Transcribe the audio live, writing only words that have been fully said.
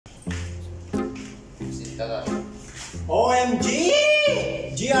OMG!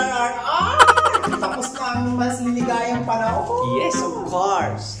 GRRR! Tapos na ang mas liligayang panahon. Yes, of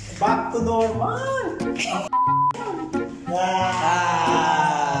course. Back to normal.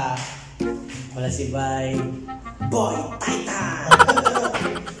 Wala si Bay. Boy Titan!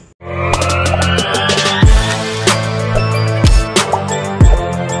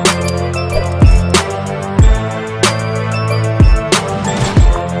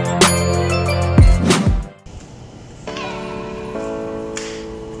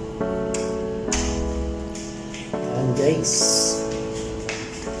 Guys,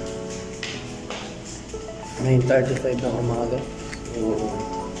 9:35 ng umaga.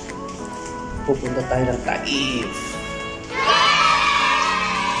 Pupunta tayo ng Taif.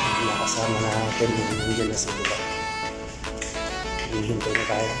 Nakasama natin yung nandiyan na sa baba. Hihintay na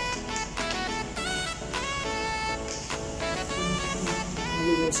tayo.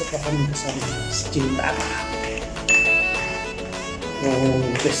 Nag-uusap pa kami kasama si Chintana,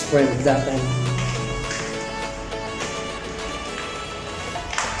 yung best friend natin.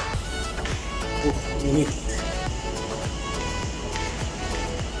 Init.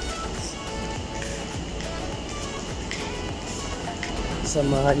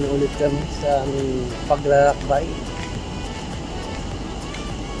 Samahan niyo ulit kami sa aming paglalakbay.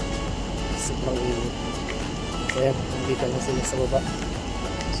 Sobrang init. Kaya nandito na sila sa baba.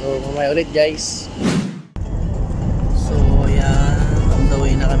 So mamaya ulit guys. So ayan, on the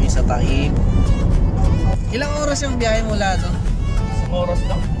way na kami sa Taif. Ilang oras yung biyahe mula doon? Isang oras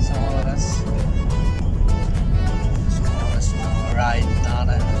lang. Isang oras. Ride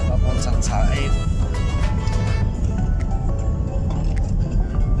natin papuntang Taif.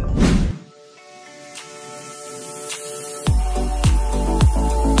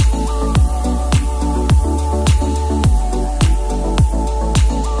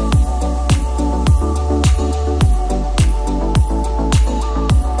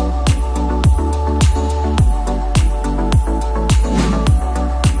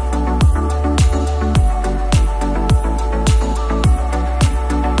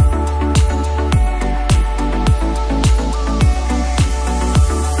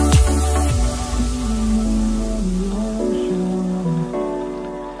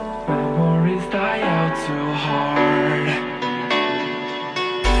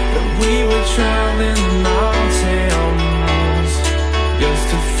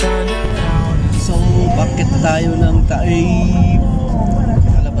 So, bakit tayo ng Taif?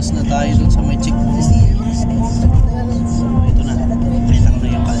 Kalabas na tayo dun sa may checkpoint. So, ito na. Nakita ko na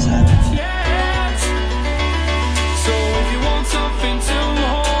yung kalsada. So, if you want something to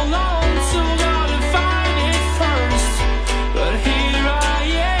hold on to, gotta find it first. But here I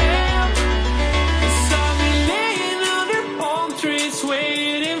am, 'cause I've been laying under palm trees,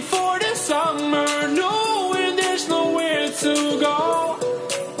 waiting for the summer, knowing there's nowhere to go.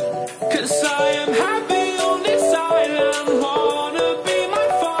 'Cause I am happy on this island, wanna be my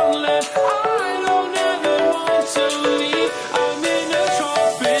farmland. I don't ever want to leave, I'm in a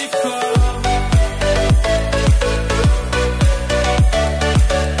tropic club.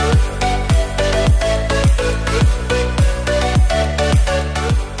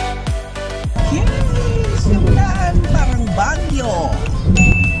 Yes! Yung daan parang bagyo.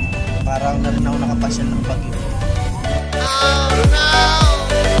 Parang naranaw nakapasyal ng bagyo. Oh no!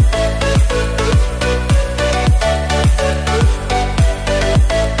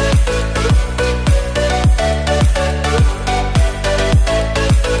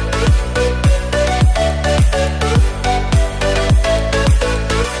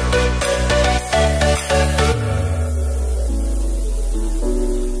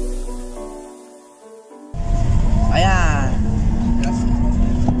 Ayan.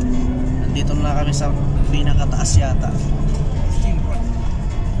 Nandito na kami sa pinakataas yata.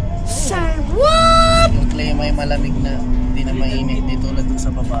 Say what? Yung claim ay malamig na, hindi na mainit dito tulad dun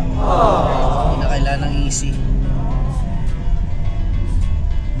sa baba. Hindi na kailangan ng easy.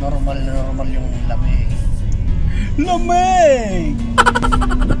 Normal na normal yung lamig. Lamig!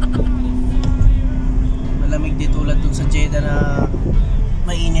 Malamig dito tulad dun sa Jeddah na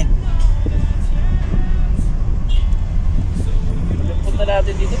mainit. Punta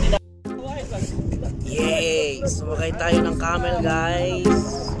natin dito. Yay! Sumakay tayo ng camel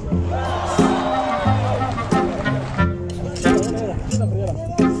guys.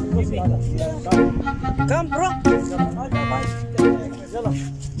 Come bro.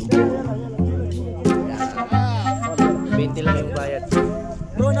 20 lang yung bayad.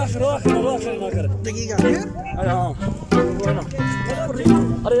 Dakiga. Ayo. Bueno.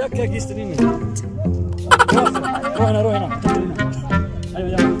 Ahora ya que aquí está niño. Roja. Ayo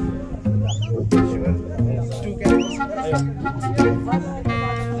ya. Yes,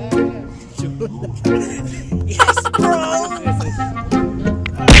 bro!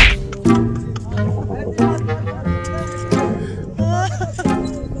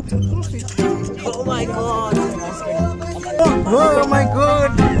 Oh my god! Oh my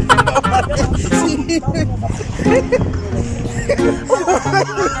god!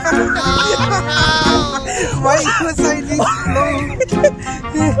 Why was I this slow?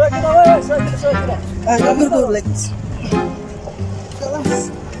 I don't know, like...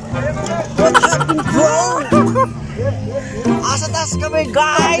 What happened, bro? Asa taas kami,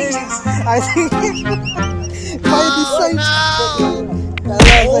 guys! I think by this side.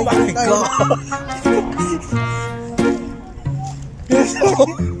 Oh my god!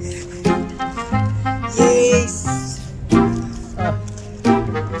 Yes!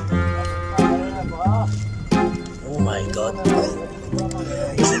 Oh my god!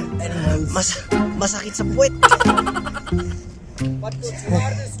 Masakit sa puwet!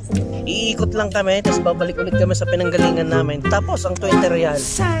 Iikot lang kami, tapos babalik ulit kami sa pinanggalingan namin. Tapos ang 20 real.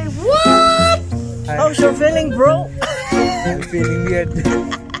 Say what? How's your feeling, bro? I'm feeling weird.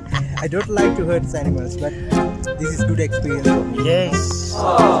 I don't like to hurt animals, but this is good experience for me. Yes.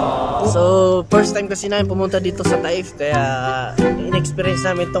 So, first time kasi namin pumunta dito sa Taif, kaya in-experience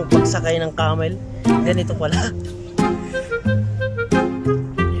namin itong pagsakay ng camel. Ganito pala.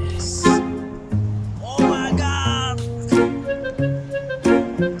 Yes. Oh my God!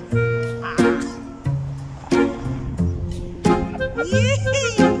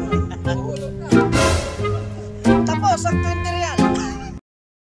 Tapos ang 20 real.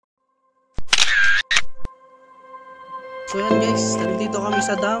 So yan guys, nandito kami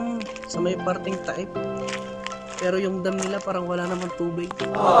sa dam, sa may parting Taif. Pero yung dam nila parang wala namang tubig.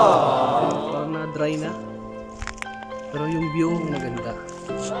 Parang na dry na. Pero yung view maganda.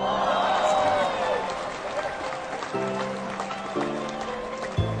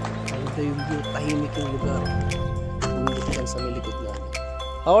 Maganda yung view, tahimik yung lugar. Bundok yan sa may likod namin.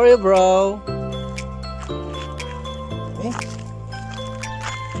 How are you, bro? Eh?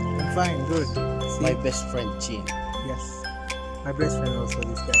 I'm fine, good. See? My best friend, Chin. Yes. My best friend also,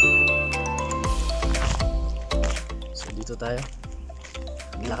 this guy. So dito tayo.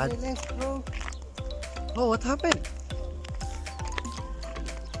 Lakad. Left, bro. Oh, what happened?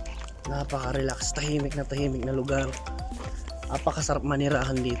 Napaka-relax, tahimik na lugar. Napakasarap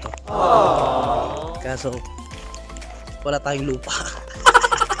manirahan dito. Kaso wala tayong lupa.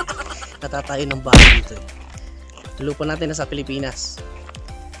 Natatayo ng bahay dito. Lupa natin nasa Pilipinas.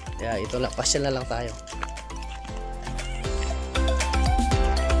 Kaya ito lang, pasyal na lang tayo.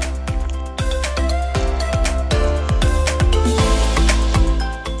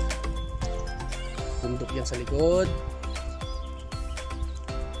 Bundok yan sa likod.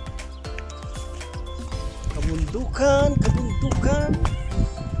 Kabundukan.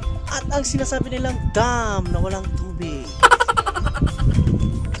 At ang sinasabi nilang dam na walang tubig.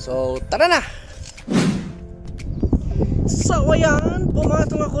 So, tara na! So, ayan,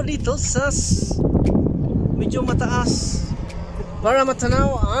 pumatong ako dito sa medyo mataas para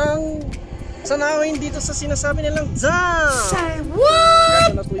matanaw ang sanawin dito sa sinasabi nilang dam. Say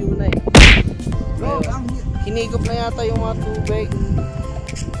what? Kaso natuyo na eh. Bro, hinigop na yata yung mga tubig.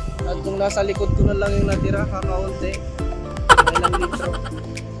 At kung nasa likod ko na lang yung natira, kakaunti. May ilang litro.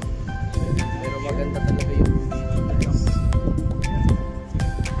 Pero maganda talaga yung video.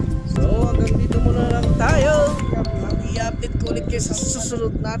 So, hanggang dito muna lang tayo. I-update ko ulit kayo sa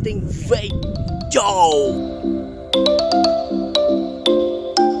susunod nating video.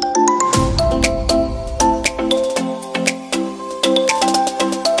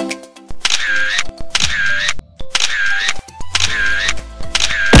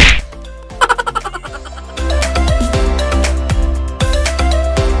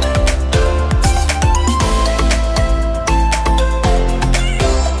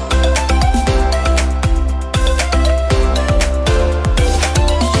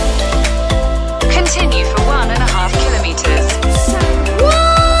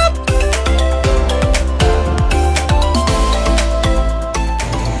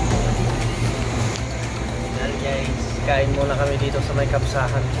 Kain muna kami dito sa may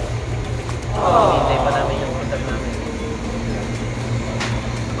kapsahan. Hintay pa namin yung hotel namin.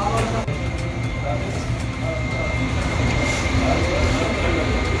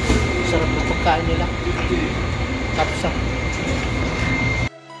 Sarap ng pagkain nila. Kapsa.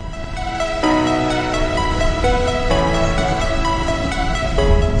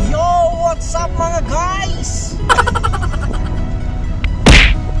 Yo! What's up mga guys?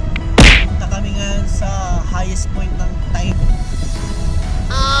 Punta kami ngayon sa highest point ng Taif.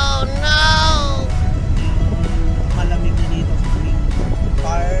 Oh no! Malamig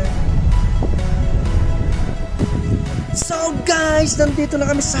guys, nandito na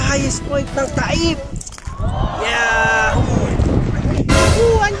kami sa highest point ng Taif. Yeah!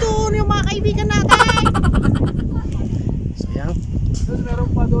 Andun yung mga kaibigan natin. So yan.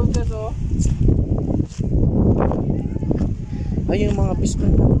 Meron pa doon sa so. Ayun yung mga pispan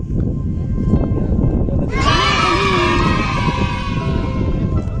na.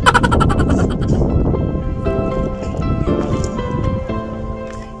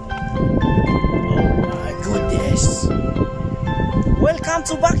 Welcome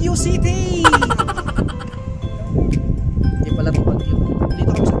to Baguio City! Hindi pala ito Baguio.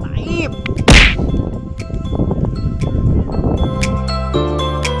 Dito kami sa Taif!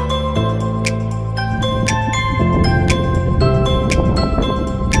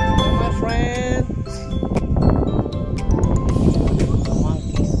 My friend!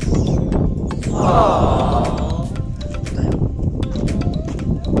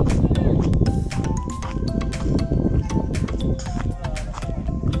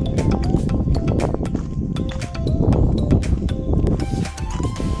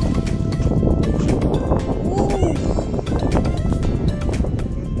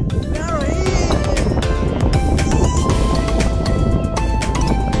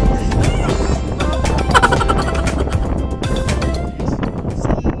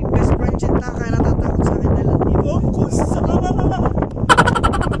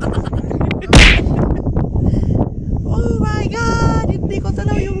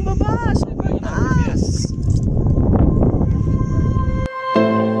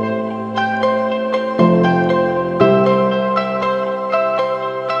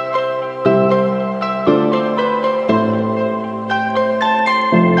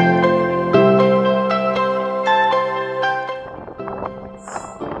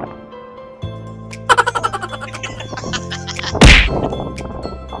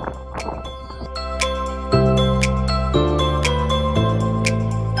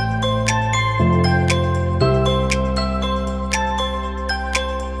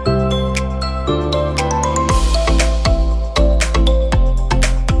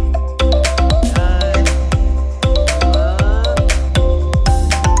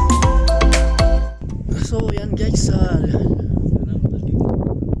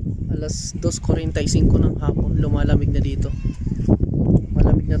 Alas 2:45 ng hapon, lumalamig na dito.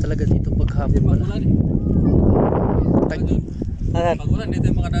 Malamig na talaga dito pag hapon pala. Pag-ulan dito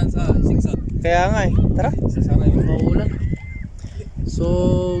yung mga daan sa singsag. Kaya nga eh, tara. Sasara yung Maulan. So,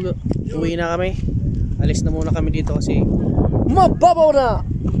 uwi na kami. Alis na muna kami dito kasi mababaw na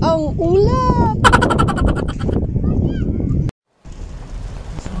ang ulan.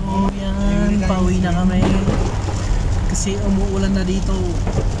 So yan, pauwi na kami. Kasi umuulan na dito.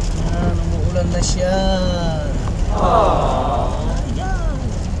 Yan, umuulan na siya. Ayan.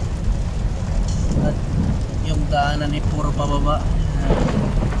 At yung daanan ay puro pababa.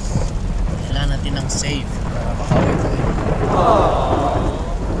 Kailangan natin ng safe para makauwi tayo.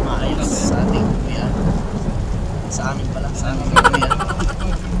 Maayos sa ating kuya. Sa amin pala, sa amin kuya.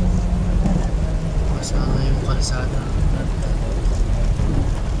 Masama yung kalsada.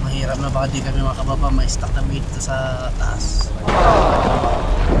 Mahirap na baka di kami makababa, ma-stuck na dito sa taas.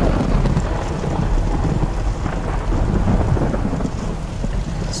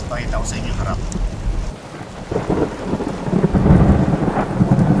 Tapos pakita ko sa inyo harap.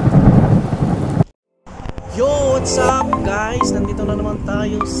 Yo, what's up guys? Nandito na naman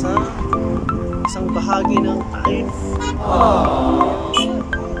tayo sa isang bahagi ng Taif.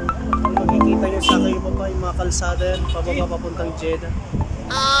 Makikita nyo sa kayo baba yung mga kalsada yan, pababa papuntang Jeddah.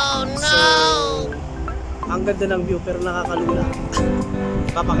 Oh no! So, ang ganda ng view pero nakakalula.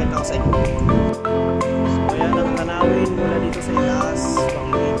 Papakita ko sa inyo. So ayan ang tanawin mula dito sa itaas.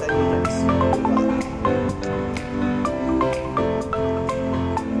 Makikita nyo guys.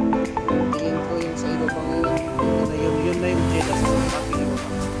 Tingin ko yung sa iba pang yun na yung Jeddah sa papiling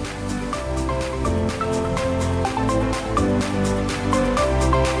ko.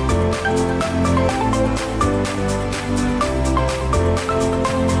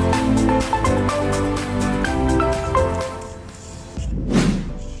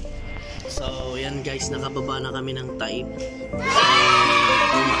 So yan guys, nakababa na kami ng Taif.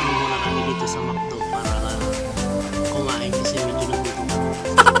 Kumain muna kami dito sa McDo para kumain kasi medyo nagutom.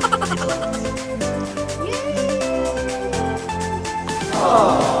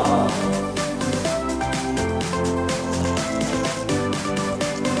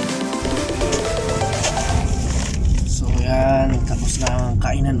 So yan, tapos na ang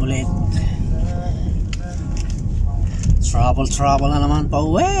kainan ulit. Travel na naman pa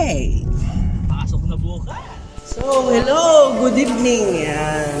uwi. pasok na bukas. So hello, good evening.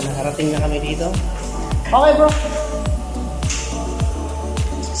 Yan, nakarating na kami dito. Okay bro.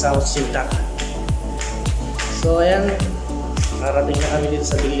 South Sintak. So ayan, narating na kami dito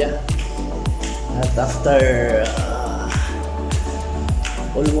sa Bilya. At after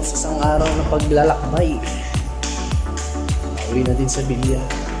almost isang araw na paglalakbay, uwi na din sa Bilya.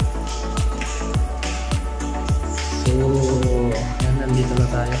 So yan, nandito na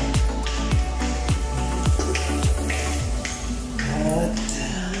tayo.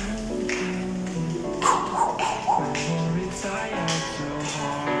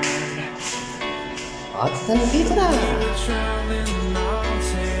 At nandito na.